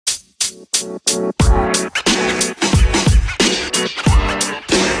Welcome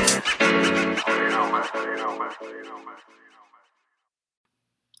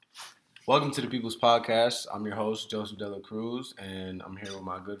to the People's Podcast. I'm your host, Joseph De La Cruz, and I'm here with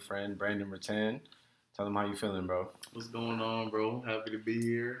my good friend, Brandon Rattan. Tell them how you feeling, bro. What's going on, bro? Happy to be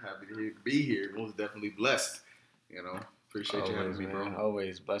here. Happy to be here. Most definitely blessed. Appreciate you having me, bro.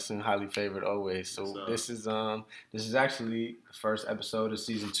 Always blessing, highly favored, always. So this is actually the first episode of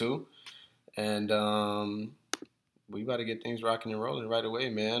season 2, and we about to get things rocking and rolling right away,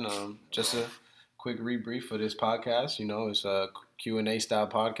 man. Just a quick rebrief for this podcast. It's a Q&A style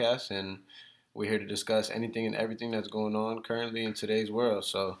podcast, and we're here to discuss anything and everything that's going on currently in today's world.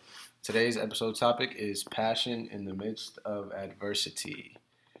 So today's episode topic is passion in the midst of adversity.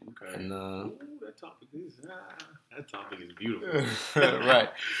 Okay. And that topic is beautiful. Right.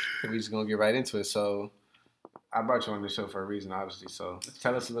 We're just gonna get right into it. So I brought you on the show for a reason, obviously. So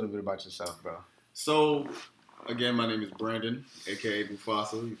tell us a little bit about yourself, bro. So again, my name is Brandon, aka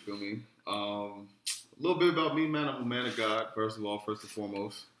Mufasa. You feel me? A little bit about me, man. I'm a man of God, first and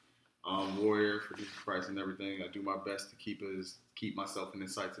foremost. Warrior for Jesus Christ and everything. I do my best to keep myself in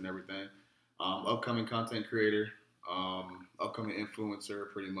his sights and everything. Upcoming content creator, upcoming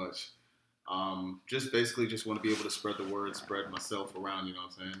influencer, pretty much. Just want to be able to spread the word, spread myself around. You know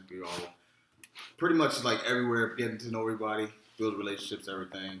what I'm saying? Be all pretty much like everywhere, getting to know everybody, build relationships,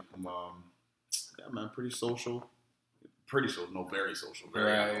 everything. Man, pretty social. Pretty social, no, very social.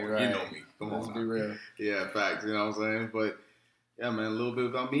 Right. You know me. Come on, be real. Yeah, facts. You know what I'm saying? But yeah, man, a little bit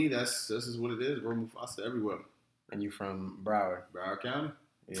about me. This is what it is. We're Mufasa everywhere. And you from Broward? Broward County.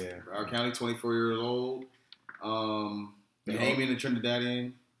 Yeah. Broward County, 24 years old. Bahamian and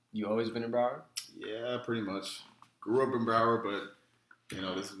Trinidadian. You always been in Broward? Yeah, pretty much. Grew up in Broward, but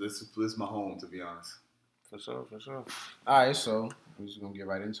this is my home, to be honest. For sure. All right, so we're just gonna get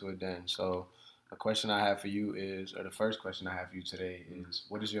right into it then. So the question I have for you the first question I have for you today is,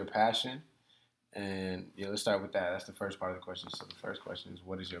 what is your passion? And yeah, let's start with that. That's the first part of the question. So the first question is,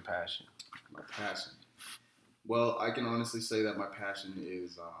 what is your passion? My passion. Well, I can honestly say that my passion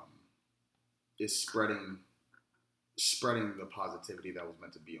is spreading the positivity that was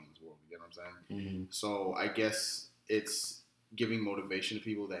meant to be on this world. You know what I'm saying? Mm-hmm. So I guess it's giving motivation to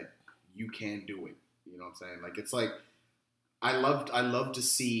people that you can do it. You know what I'm saying? Like, it's like I love to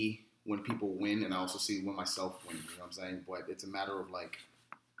see when people win, and I also see when myself win. You know what I'm saying? But it's a matter of like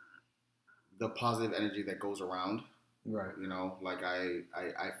the positive energy that goes around. Right. Like I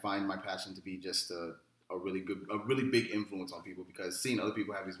find my passion to be just a really big influence on people, because seeing other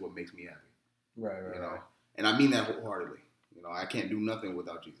people happy is what makes me happy. Right. Right. And I mean that wholeheartedly. I can't do nothing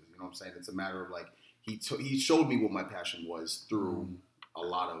without Jesus. You know what I'm saying? It's a matter of like, he showed me what my passion was through a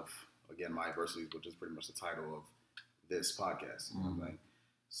lot of, again, my adversities, which is pretty much the title of this podcast. You know what I'm saying?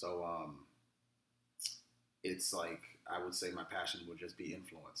 So it's like, I would say my passion would just be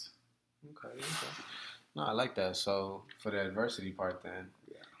influence. Okay. No, I like that. So for the adversity part then,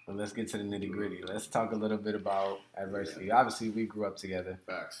 well, let's get to the nitty gritty. Let's talk a little bit about adversity. Yeah. Obviously, we grew up together.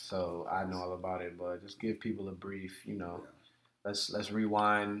 Facts. So I know all about it, but just give people a brief, let's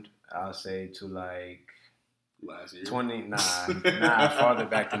rewind, I'll say, to like last year. Farther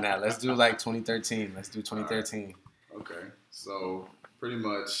back than that. Let's do like 2013. Let's do 2013. Right. Okay. So pretty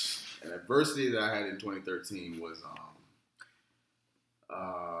much an adversity that I had in 2013 was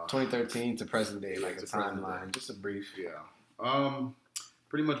 2013 to present day, like a timeline, just a brief. Yeah.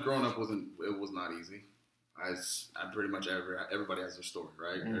 Pretty much growing up was not easy. Pretty much everybody has their story,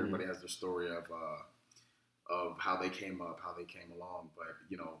 right? Mm-hmm. Everybody has their story of how they came up, how they came along. But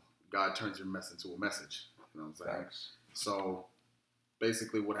God turns your mess into a message. You know what I'm saying? Facts. So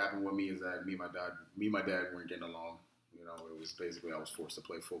basically, what happened with me is that me and my dad weren't getting along. It was basically I was forced to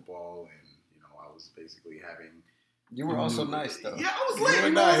play football, and I was basically having. You were also nice though. Yeah, I was lit.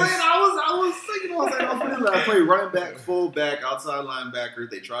 You know what I'm saying? I played running back, full back, outside linebacker.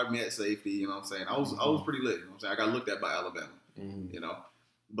 They tried me at safety. You know what I'm saying? I was pretty lit. You know what I'm saying? I got looked at by Alabama. Mm-hmm.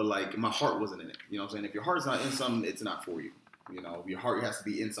 But like my heart wasn't in it. You know what I'm saying? If your heart's not in something, it's not for you. Your heart has to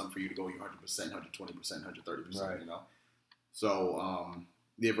be in something for you to go 100%, 120%, 130%. Right. So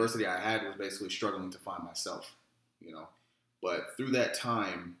the adversity I had was basically struggling to find myself. But through that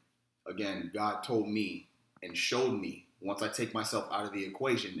time, again, God told me and showed me, once I take myself out of the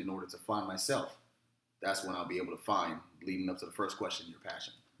equation in order to find myself, that's when I'll be able to find, leading up to the first question, your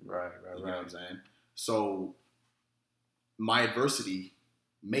passion. Right. You know what I'm saying? So my adversity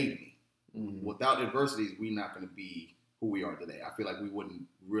made me. Mm-hmm. Without adversities, we're not going to be who we are today. I feel like we wouldn't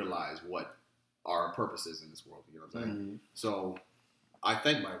realize what our purpose is in this world. You know what I'm saying? Mm-hmm. So I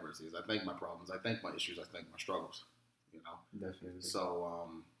thank my adversities. I thank my problems. I thank my issues. I thank my struggles. Definitely.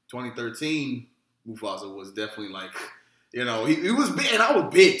 So 2013 Mufasa was definitely like, you know, he was big, and I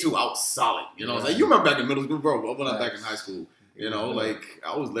was big too. I was solid. You know, like you remember back in middle school, bro. When I was back in high school, you know, like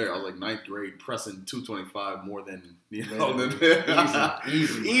I was there. I was like ninth grade, pressing 225 more than easy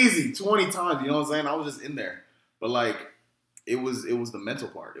 20 times. You know what I'm saying? I was just in there, but like it was the mental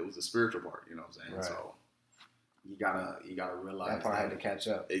part. It was the spiritual part. You know what I'm saying? Right. So you gotta realize that part had to catch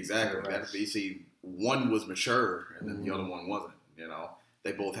up. Exactly. You see, one was mature, and then the other one wasn't. You know.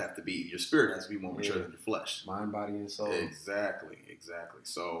 They both have to be, your spirit has to be more mature than your flesh. Mind, body, and soul. Exactly.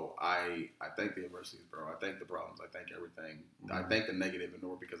 So I thank the adversities, bro. I thank the problems. I thank everything. I thank the negative in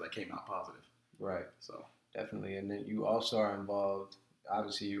order because I came out positive. Right. So definitely. And then you also are involved.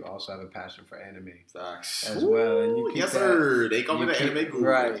 Obviously, you also have a passion for anime. Facts. As well. And you keep sir. They call me the anime guru.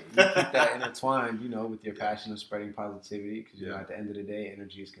 Right. You keep that intertwined, you know, with your passion of spreading positivity because, you know, at the end of the day,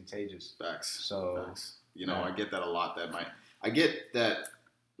 energy is contagious. Facts. So, you know, I get that a lot. I get that,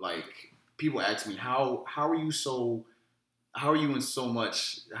 like, people ask me, how are you in so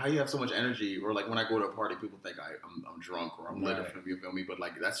much, how you have so much energy? Or, like, when I go to a party, people think I'm drunk or I'm lit, you feel me? But,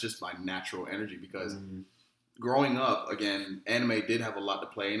 like, that's just my natural energy because growing up, again, anime did have a lot to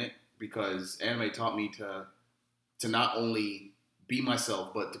play in it because anime taught me to not only be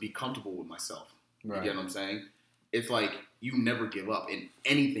myself, but to be comfortable with myself. Right. You get what I'm saying? It's like you never give up in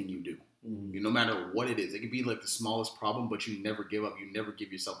anything you do. No matter what it is. It could be like the smallest problem, but you never give up. You never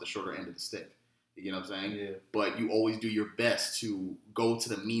give yourself the shorter end of the stick. You know what I'm saying? Yeah. But you always do your best to go to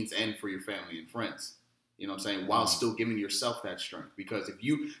the means end for your family and friends. You know what I'm saying? While still giving yourself that strength. Because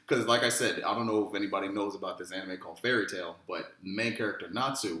like I said, I don't know if anybody knows about this anime called Fairy Tail, but the main character,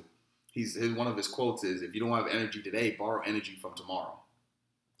 Natsu, one of his quotes is, if you don't have energy today, borrow energy from tomorrow.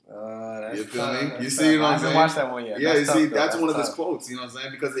 You feel me? You see what I'm saying? I haven't watched that one yet. Yeah, you see, that's one of his quotes. You know what I'm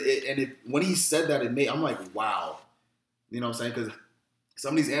saying? Because when he said that, I'm like, wow. You know what I'm saying? Because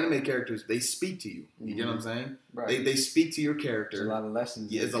some of these anime characters, they speak to you. You get what I'm saying? Right. They speak to your character. There's a lot of lessons.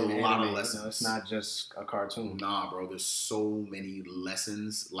 Yeah, it's a lot of lessons. You know, it's not just a cartoon. Nah, bro. There's so many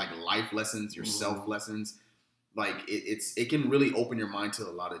lessons, like life lessons, your self lessons. Like it can really open your mind to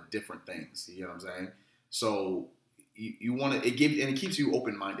a lot of different things. You know what I'm saying? So you want to, it keeps you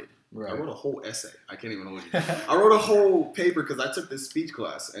open-minded. Right. I wrote a whole essay. I can't even hold you. I wrote a whole paper because I took this speech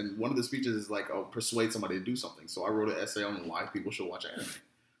class, and one of the speeches is like, oh, persuade somebody to do something. So I wrote an essay on why people should watch anime.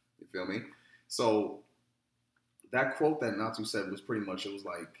 You feel me? So that quote that Natsu said was pretty much, it was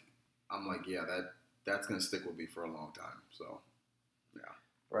like, I'm like, yeah, that's going to stick with me for a long time. So, yeah.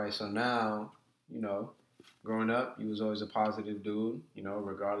 Right. So now, you know, growing up, you was always a positive dude, you know,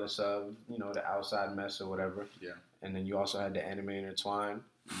 regardless of, you know, the outside mess or whatever. Yeah. And then you also had the anime intertwined.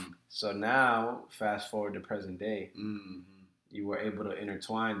 So now, fast forward to present day, you were able to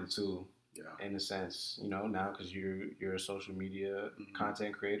intertwine the two in a sense, you know, now because you're a social media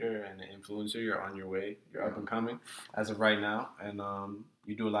content creator and an influencer. You're on your way. You're up and coming as of right now. And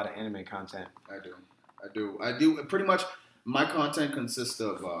you do a lot of anime content. I do. Pretty much my content consists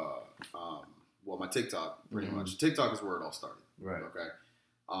of, my TikTok, pretty much. TikTok is where it all started. Right. Okay.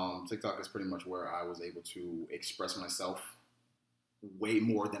 TikTok is pretty much where I was able to express myself way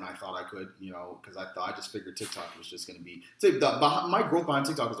more than I thought I could, you know, because I just figured TikTok was just going to be... my growth behind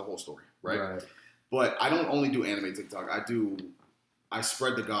TikTok is a whole story, right? But I don't only do anime TikTok. I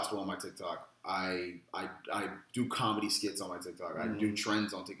spread the gospel on my TikTok. I do comedy skits on my TikTok. I do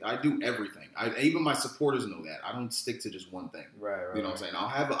trends on TikTok. I do everything. Even my supporters know that. I don't stick to just one thing. Right. You know what I'm saying?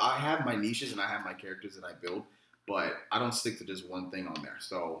 I have my niches and I have my characters that I build, but I don't stick to just one thing on there.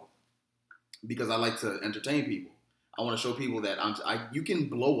 So, because I like to entertain people. I want to show people that you can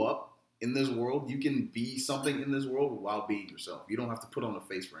blow up in this world. You can be something in this world while being yourself. You don't have to put on a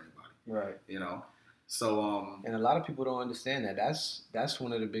face for anybody. Right. You know? So, and a lot of people don't understand that. That's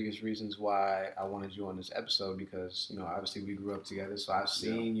one of the biggest reasons why I wanted you on this episode because, you know, obviously we grew up together. So I've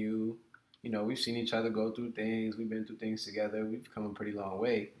seen you, you know, we've seen each other go through things. We've been through things together. We've come a pretty long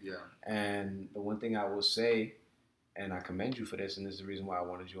way. Yeah. And the one thing I will say, and I commend you for this, and this is the reason why I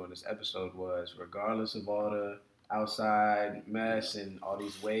wanted you on this episode, was regardless of all the outside mess and all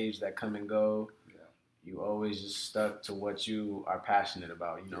these waves that come and go, you always just stuck to what you are passionate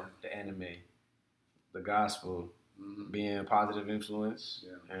about, you know, the anime, the gospel, being a positive influence,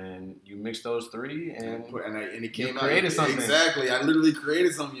 and you mix those three, and it came out. Created something. Exactly. I literally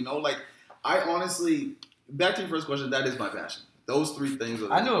created something, you know, like, I honestly, back to your first question, that is my passion. Those three things.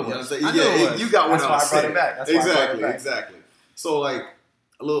 I knew it was. I knew it was. You got what I was saying. That's why I brought it back. Exactly. So, like,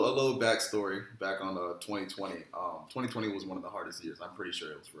 a little backstory back on 2020. 2020 was one of the hardest years. I'm pretty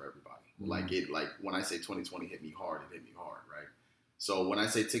sure it was for everybody. Like when I say 2020 hit me hard, it hit me hard, right? So when I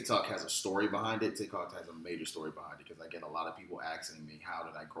say TikTok has a story behind it, TikTok has a major story behind it because I get a lot of people asking me, how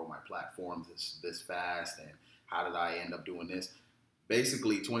did I grow my platform this fast, and how did I end up doing this?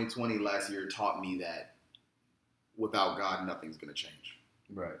 Basically, 2020 last year taught me that without God, nothing's going to change.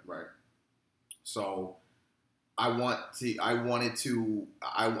 Right. So I wanted to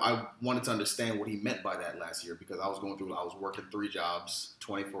understand what he meant by that last year because I was working 3 jobs,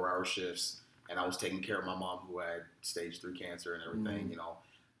 24-hour shifts. And I was taking care of my mom who had stage 3 cancer and everything,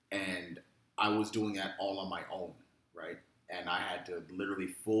 and I was doing that all on my own, right? And I had to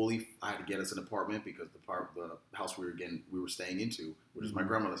literally I had to get us an apartment because the house we were staying into, which is my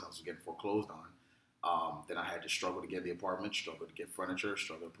grandmother's house, was getting foreclosed on. Then I had to struggle to get the apartment, struggle to get furniture,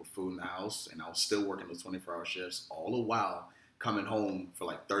 struggle to put food in the house, and I was still working those 24-hour shifts, all the while coming home for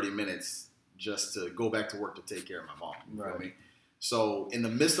like 30 minutes just to go back to work to take care of my mom. You feel me? So in the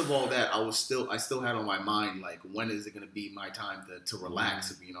midst of all that, I still had on my mind, like, when is it going to be my time to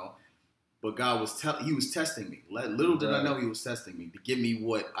relax, But God he was testing me. Little did I know he was testing me to give me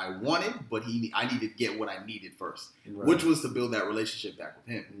what I wanted, but I needed to get what I needed first, which was to build that relationship back with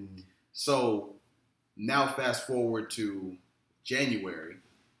him. Mm-hmm. So now fast forward to January,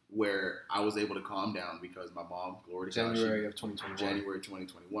 where I was able to calm down because my mom, glory to God, January of 2021. January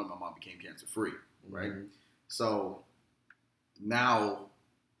 2021, my mom became cancer free, right? So now,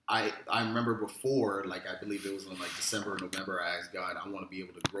 I remember before, like, I believe it was in like December or November, I asked God, I want to be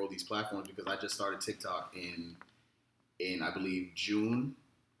able to grow these platforms because I just started TikTok in I believe June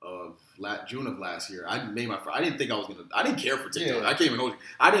of last year. I didn't think I didn't care for TikTok. Yeah. I can't even hold you.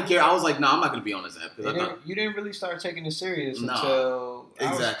 I didn't care. I was like, nah, I'm not going to be on this app. You didn't really start taking it serious until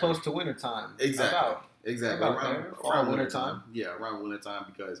I was close to winter time. Exactly. Around winter time. Yeah, around winter time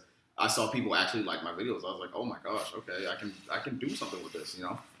because I saw people actually like my videos. I was like, oh my gosh, okay, I can do something with this,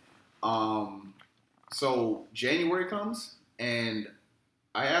 So January comes and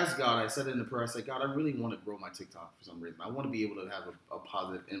I asked God, I said it in the prayer, I said, God, I really want to grow my TikTok for some reason. I want to be able to have a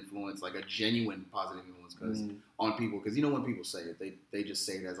positive influence, like a genuine positive influence on people. Because when people say it, they just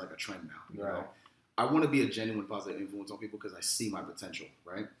say it as like a trend now. You know? I want to be a genuine positive influence on people because I see my potential,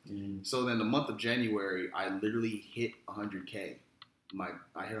 right? So then the month of January, I literally hit 100K.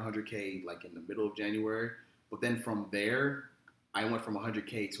 I hit 100K like in the middle of January, but then from there, I went from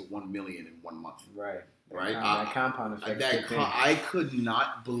 100K to 1 million in 1 month. Right. That compound effect. I could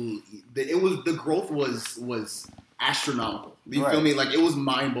not believe that the growth was astronomical. You feel me? Like, it was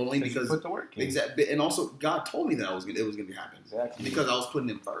mind blowing because you put the work in. Exactly, and also God told me that it was going to happen. Exactly. Because I was putting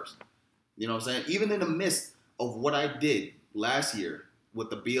Him first. You know what I'm saying? Even in the midst of what I did last year with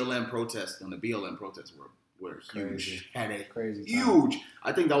the BLM protests, and the BLM protests were huge. Had a crazy huge.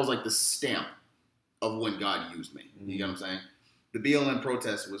 I think that was like the stamp of when God used me. You get what I'm saying? The BLM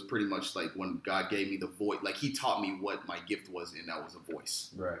protest was pretty much like when God gave me the voice. Like, He taught me what my gift was, and that was a voice.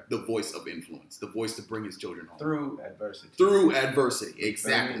 Right. The voice of influence. The voice to bring His children home. Through adversity.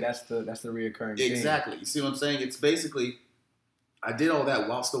 Exactly. That's the reoccurring Exactly. thing. You see what I'm saying? It's basically, I did all that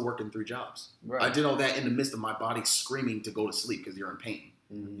while still working 3 jobs. Right. I did all that in the midst of my body screaming to go to sleep because you're in pain.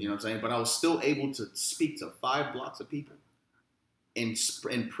 You know what I'm saying? But I was still able to speak to 5 blocks of people and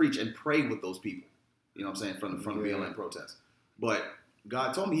preach and pray with those people. You know what I'm saying? From the BLM protest. But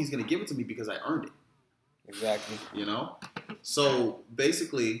God told me He's going to give it to me because I earned it. Exactly. So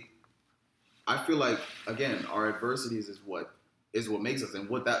basically, I feel like, again, our adversities is what makes us. And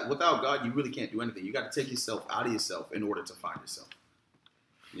without God, you really can't do anything. You got to take yourself out of yourself in order to find yourself.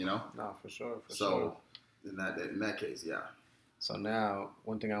 No, for sure. So in that case, yeah. So now,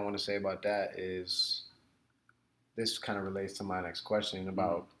 one thing I want to say about that is, this kind of relates to my next question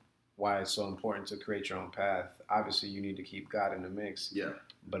about why it's so important to create your own path. Obviously, you need to keep God in the mix. Yeah.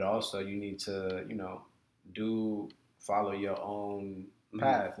 But also, you need to, follow your own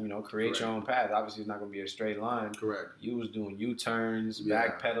path. Create your own path. Obviously, it's not going to be a straight line. Correct. You was doing U-turns,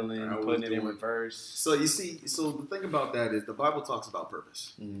 backpedaling, putting it in reverse. So you see, the thing about that is the Bible talks about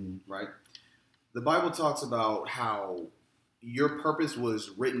purpose, right? The Bible talks about how your purpose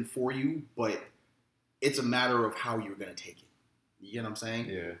was written for you, but it's a matter of how you're going to take it. You get what I'm saying?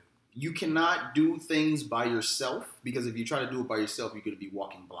 Yeah. You cannot do things by yourself, because if you try to do it by yourself, you're going to be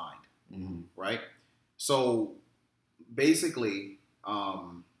walking blind, right? So basically,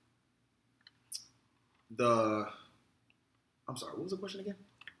 I'm sorry, what was the question again?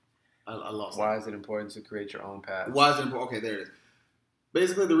 I lost it. Why is it important to create your own path? Why is it important? Okay, there it is.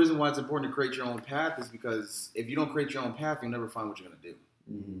 Basically, the reason why it's important to create your own path is because if you don't create your own path, you'll never find what you're going to do.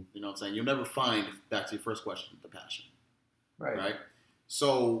 You know what I'm saying? You'll never find, back to your first question, the passion. Right?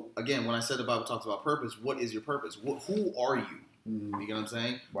 So, again, when I said the Bible talks about purpose, what is your purpose? Who are you? You get what I'm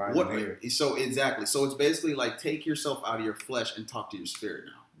saying? Why what? Here? So exactly. So it's basically like take yourself out of your flesh and talk to your spirit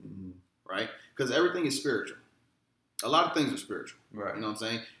now, right? Because everything is spiritual. A lot of things are spiritual. Right. You know what I'm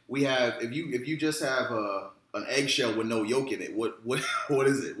saying? We have if you just have an eggshell with no yolk in it, what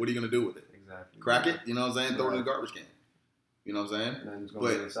is it? What are you gonna do with it? Exactly. Crack it? You know what I'm saying? Throw it in the garbage can. You know what I'm saying? And it's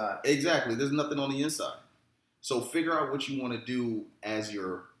going to be inside. Exactly. There's nothing on the inside. So figure out what you want to do as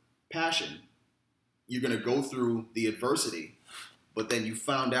your passion. You're going to go through the adversity, but then you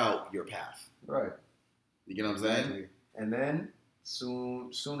found out your path. Right. You get what I'm saying? And then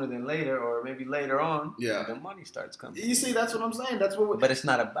sooner than later, or maybe later on, the money starts coming. You see, that's what I'm saying. That's what. But it's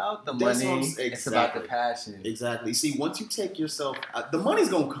not about the money. It's about the passion. Exactly. See, once you take yourself, the money's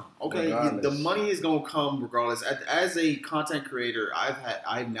gonna come. Okay, the money is gonna come regardless. As a content creator,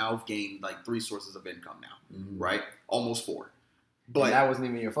 I've now gained like 3 sources of income now, right? Almost 4. But and that wasn't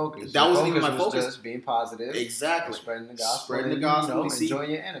even your focus. That wasn't even my focus. Just being positive. Exactly. Spreading the gospel. Spreading the gospel. Enjoy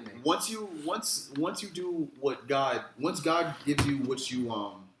your enemy. Once you do what God, once God gives you what you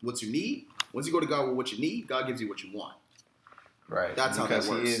need. Once you go to God with what you need, God gives you what you want. Right. That's how that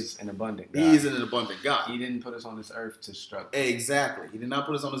works. He is an abundant God. He is an abundant God. He didn't put us on this earth to struggle. Exactly. He did not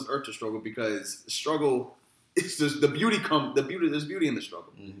put us on this earth to struggle because struggle. It's just there's beauty in the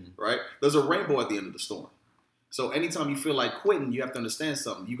struggle, right? There's a rainbow at the end of the storm. So anytime you feel like quitting, you have to understand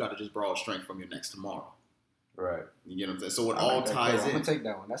something. You got to just borrow strength from your next tomorrow. Right. You get what I'm saying? So it all ties in. I'm going to take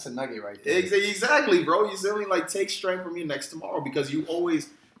that one. That's a nugget right there. Exactly, bro. You see me? Like, take strength from your next tomorrow because you're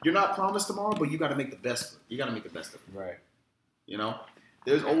not promised tomorrow, but you got to make the best of it. You got to make the best of it. Right. You know?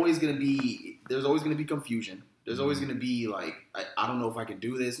 There's always going to be confusion. There's always going to be like, I don't know if I can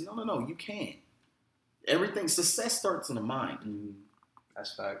do this. No. You can. Success starts in the mind.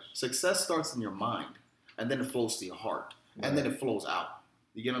 That's facts. Success starts in your mind. And then it flows to your heart. Right. And then it flows out.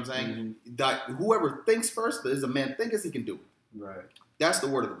 You get what I'm saying? That whoever thinks first, as a man thinketh, he can do it. Right. That's the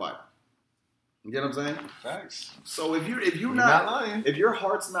word of the Bible. You get what I'm saying? Facts. So if you're not lying, if your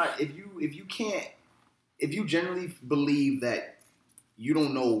heart's not, if you genuinely believe that you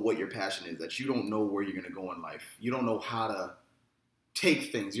don't know what your passion is, that you don't know where you're gonna go in life, you don't know how to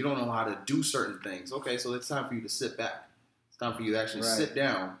take things, you don't know how to do certain things. Okay, so it's time for you to sit back. It's time for you to actually sit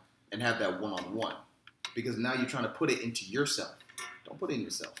down and have that one-on-one. Because now you're trying to put it into yourself. Don't put it in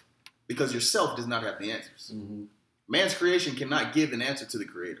yourself. Because yourself does not have the answers. Man's creation cannot give an answer to the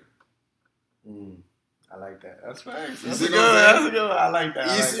creator. I like that. That's facts. That's a good one. I like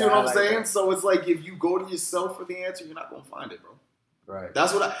that. You see what I'm saying? So it's like if you go to yourself for the answer, you're not going to find it, bro. Right.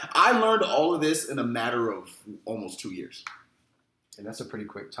 That's what I learned all of this in a matter of almost 2 years. And that's a pretty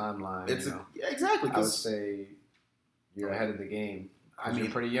quick timeline. Yeah, exactly. I would say you're ahead of the game. I mean,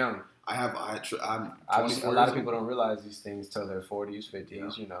 you're pretty young. I'm obviously a lot of people don't realize these things till their 40s,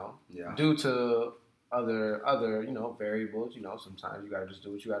 50s, due to other variables. Sometimes you got to just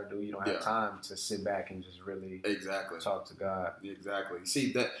do what you got to do. You don't have time to sit back and just really talk to God. Exactly.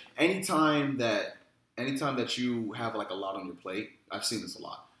 See that anytime that you have like a lot on your plate, I've seen this a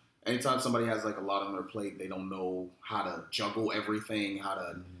lot. Anytime somebody has like a lot on their plate, they don't know how to juggle everything, how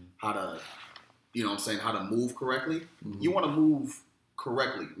to how to move correctly. You want to move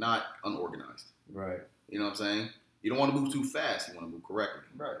correctly, not unorganized. Right. You know what I'm saying? You don't want to move too fast. You want to move correctly.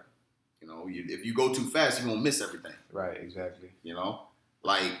 Right. If you go too fast, you're gonna miss everything. Right. Exactly.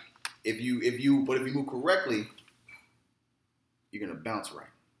 Like if you move correctly, you're gonna bounce right.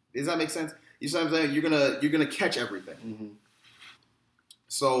 Does that make sense? You see what I'm saying? You're gonna catch everything.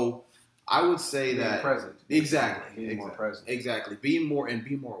 So I would say that present. Exactly. Being more present. Exactly. Be more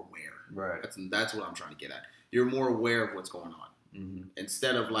aware. Right. That's what I'm trying to get at. You're more aware of what's going on.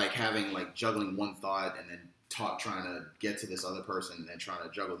 Instead of like having like juggling one thought and then trying to get to this other person and then trying to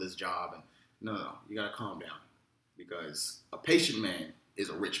juggle this job and no, you gotta calm down because a patient man is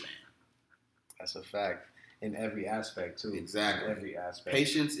a rich man. That's a fact in every aspect too. Exactly, in every aspect.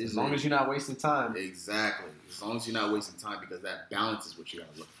 Patience is as long as you're not wasting time. Exactly, as long as you're not wasting time because that balance is what you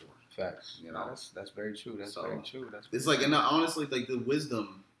gotta look for. Facts. That's very true. That's very true. It's like and honestly, like the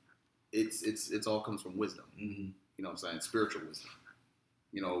wisdom, it's all comes from wisdom. You know what I'm saying? Spiritual wisdom.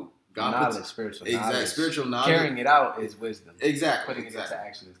 God knowledge, spiritual knowledge. Exactly, spiritual knowledge. Carrying it out is wisdom. Exactly. Putting it into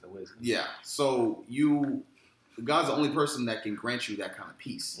action is the wisdom. Yeah. So God's the only person that can grant you that kind of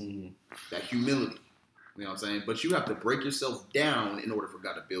peace, that humility. You know what I'm saying? But you have to break yourself down in order for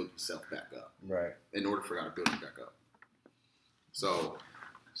God to build yourself back up. Right. In order for God to build you back up. So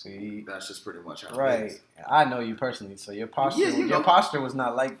see, that's just pretty much how it is. I know you personally, so your posture your posture was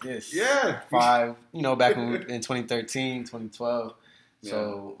not like this. Yeah. Back in 2013, 2012.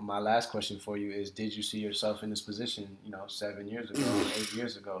 So my last question for you is: did you see yourself in this position? 7 years ago, 8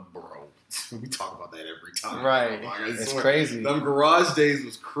 years ago, bro? We talk about that every time, right? It's crazy. Them garage days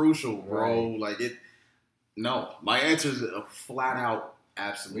was crucial, bro. Right. Like it. No, my answer is a flat out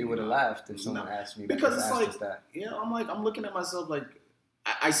absolutely. We would have laughed if someone asked me that. Because it's like, I'm looking at myself like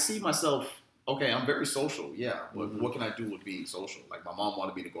I see myself. Okay, I'm very social, but what can I do with being social? Like my mom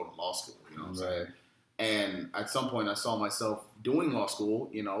wanted me to go to law school, you know what I'm saying? And at some point, I saw myself doing law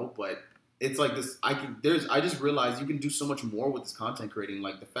school, but it's like this. I just realized you can do so much more with this content creating.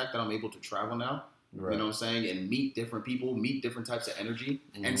 Like the fact that I'm able to travel now, you know what I'm saying, and meet different people, meet different types of energy,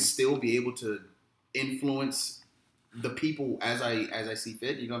 and still be able to influence the people as I see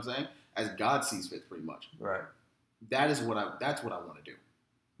fit. You know what I'm saying? As God sees fit, pretty much. Right. That's what I want to do.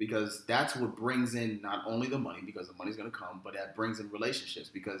 Because that's what brings in not only the money, because the money's going to come, but that brings in relationships.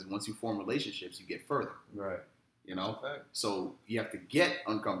 Because once you form relationships, you get further. Right. So you have to get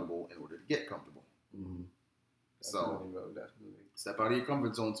uncomfortable in order to get comfortable. Mm-hmm. So definitely. Step out of your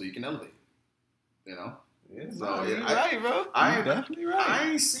comfort zone so you can elevate. Yeah, so you're right, bro. You're definitely right.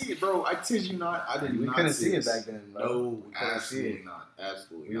 I ain't see it, bro. I kid you not. I did not. We couldn't see it back then, bro. No, absolutely not.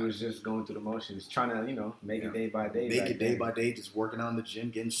 Absolutely not. We was just going through the motions, trying to, make it day by day. Make it day by day, just working on the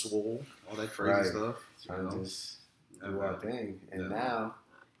gym, getting swole, all that crazy stuff. Trying to just do our thing. And now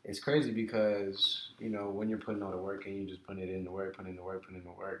it's crazy because, when you're putting all the work in, you just putting it in the work, putting in the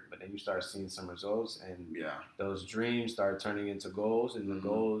work, but then you start seeing some results, and those dreams start turning into goals, and the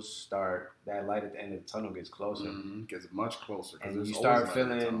goals start, that light at the end of the tunnel gets closer. Gets much closer. And you start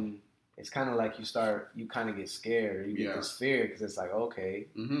feeling, it's kind of like you kind of get scared, or you get this fear, because it's like, okay,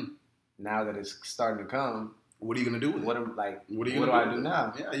 now that it's starting to come, what are you going to do with it? What do I do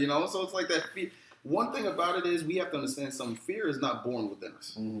now? Yeah, so it's like that fear. One thing about it is we have to understand something. Fear is not born within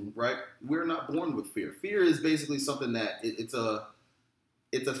us, right? We're not born with fear. Fear is basically something that it's a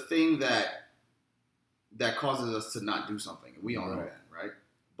thing that causes us to not do something. We all know that, right?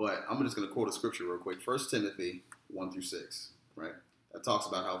 But I'm just going to quote a scripture real quick. 1 Timothy 1-6, right? That talks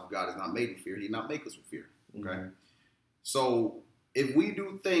about how God is not made with fear. He did not make us with fear, okay? So if we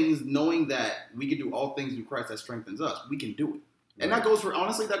do things knowing that we can do all things through Christ that strengthens us, we can do it. And that goes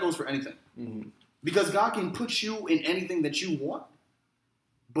for anything. Because God can put you in anything that you want,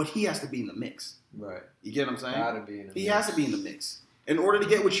 but He has to be in the mix. Right. You get what I'm saying? Gotta be in the mix. He has to be in the mix. In order to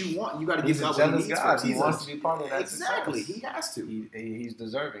get what you want, you got to give God what He needs. He wants to be part of that. Exactly. Success. He has to. He's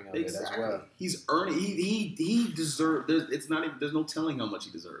deserving of it as well. He's earning. He deserves. It's not even. There's no telling how much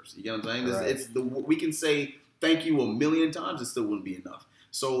he deserves. You get what I'm saying? We can say thank you 1,000,000 times. It still wouldn't be enough.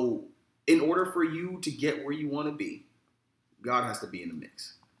 So, in order for you to get where you want to be, God has to be in the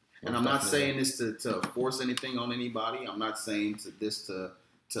mix. And I'm not saying this to force anything on anybody. I'm not saying to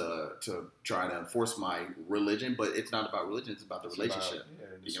try to enforce my religion, but it's not about religion. It's about the relationship.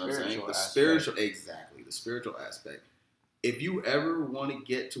 You know what I'm saying? The spiritual aspect. If you ever want to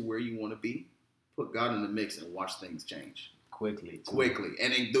get to where you want to be, put God in the mix and watch things change quickly,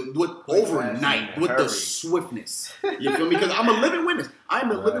 and overnight with the swiftness. You feel me? Because I'm a living witness. I'm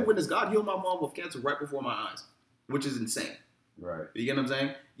a living witness. God healed my mom with cancer right before my eyes, which is insane. Right. You get what I'm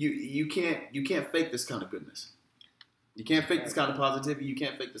saying? You can't fake this kind of goodness. You can't fake this kind of positivity. You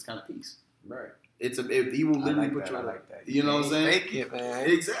can't fake this kind of peace. Right. He will literally put you. I like that. You know what I'm saying? Fake it, man.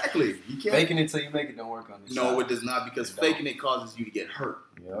 Exactly. You can't faking it till you make it don't work on this. No, it does not, because faking it causes you to get hurt.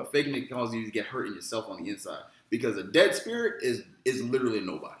 Yep. Faking it causes you to get hurt in yourself on the inside. Because a dead spirit is literally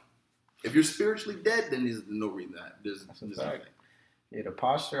nobody. If you're spiritually dead, then there's no reason that there's nothing. Yeah, the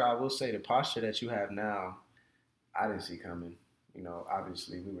posture, I will say, the posture that you have now, I didn't see coming.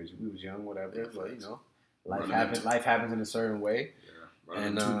 Obviously we was young, whatever, but life happens in a certain way. Yeah,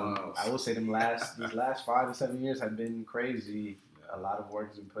 and I will say these last 5 to 7 years have been crazy. A lot of work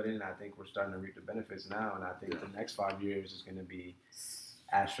has been put in. I think we're starting to reap the benefits now, and I think the next 5 years is going to be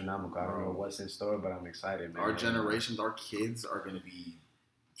astronomical. I don't know what's in store, but I'm excited, man. Our generations, our kids are going to be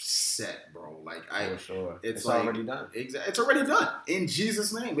set, bro. For sure. It's already done. Exactly. It's already done. In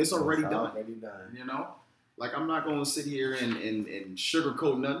Jesus' name, it's already done. Already done. I'm not going to sit here and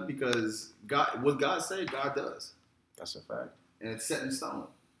sugarcoat nothing, because what God said, God does. That's a fact. And it's set in stone.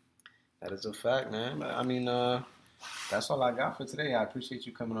 That is a fact, man. I mean, that's all I got for today. I appreciate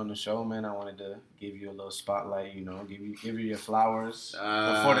you coming on the show, man. I wanted to give you a little spotlight, give you your flowers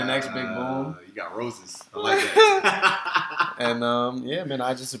before the next big boom. You got roses. I like that. And yeah, man,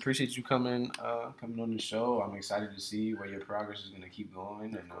 I just appreciate you coming on the show. I'm excited to see where your progress is going to keep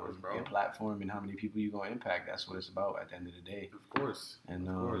going, and your platform and how many people you're going to impact. That's what it's about at the end of the day. Of course. And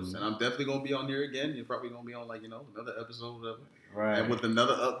course. And I'm definitely gonna be on here again. You're probably gonna be on another episode, whatever. Right. And with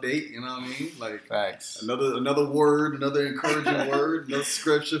another update, you know what I mean? Like facts. Another word, another encouraging word, another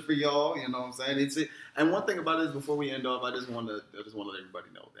scripture for y'all. You know what I'm saying? And one thing about it is, before we end off, I just want to let everybody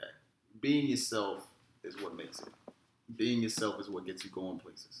know that being yourself is what makes it. Being yourself is what gets you going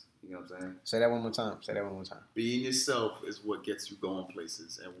places. You know what I'm saying? Say that one more time. Being yourself is what gets you going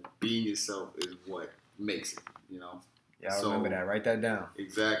places, and being yourself is what makes it. You know. Yeah, I remember that. Write that down.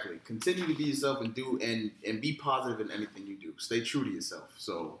 Exactly. Continue to be yourself and and be positive in anything you do. Stay true to yourself.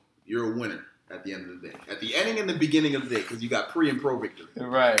 So you're a winner at the end of the day. At the ending and the beginning of the day, because you got pre and pro victory.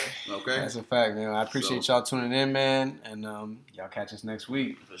 Right. Okay. That's a fact, man. I appreciate y'all tuning in, man, and y'all catch us next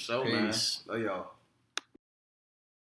week. For sure, Peace. man. Love y'all.